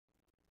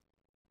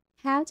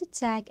How to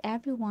tag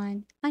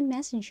everyone on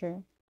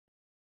Messenger.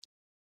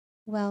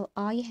 Well,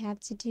 all you have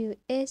to do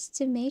is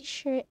to make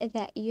sure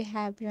that you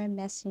have your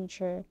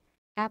Messenger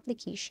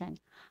application.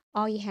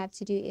 All you have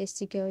to do is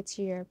to go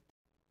to your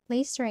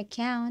Play Store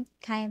account,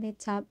 kindly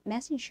tap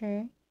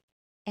Messenger,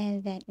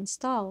 and then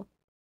install,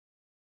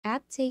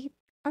 update,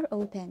 or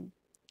open.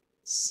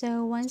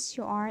 So once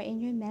you are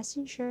in your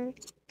Messenger,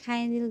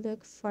 kindly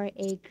look for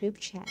a group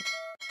chat.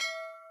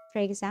 For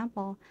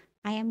example,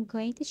 I am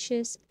going to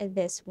choose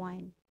this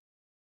one.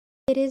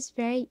 It is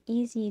very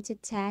easy to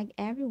tag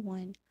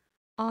everyone.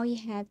 All you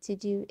have to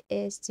do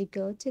is to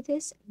go to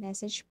this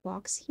message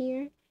box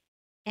here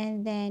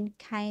and then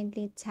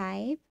kindly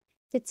type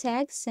the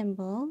tag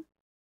symbol.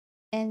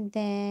 And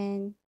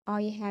then all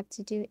you have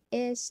to do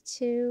is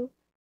to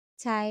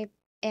type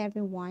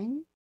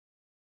everyone.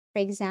 For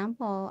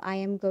example, I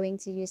am going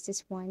to use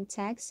this one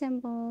tag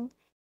symbol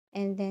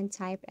and then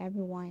type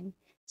everyone.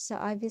 So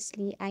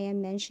obviously, I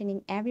am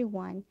mentioning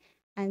everyone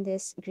on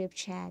this group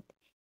chat.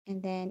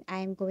 And then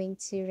I'm going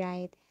to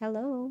write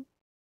hello.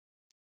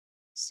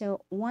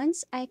 So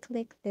once I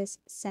click this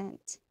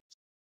send,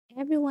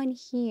 everyone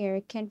here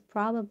can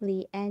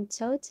probably and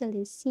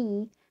totally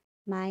see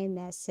my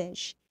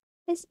message.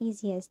 As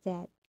easy as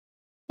that.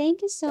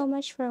 Thank you so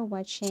much for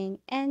watching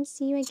and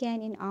see you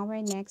again in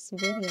our next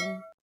video.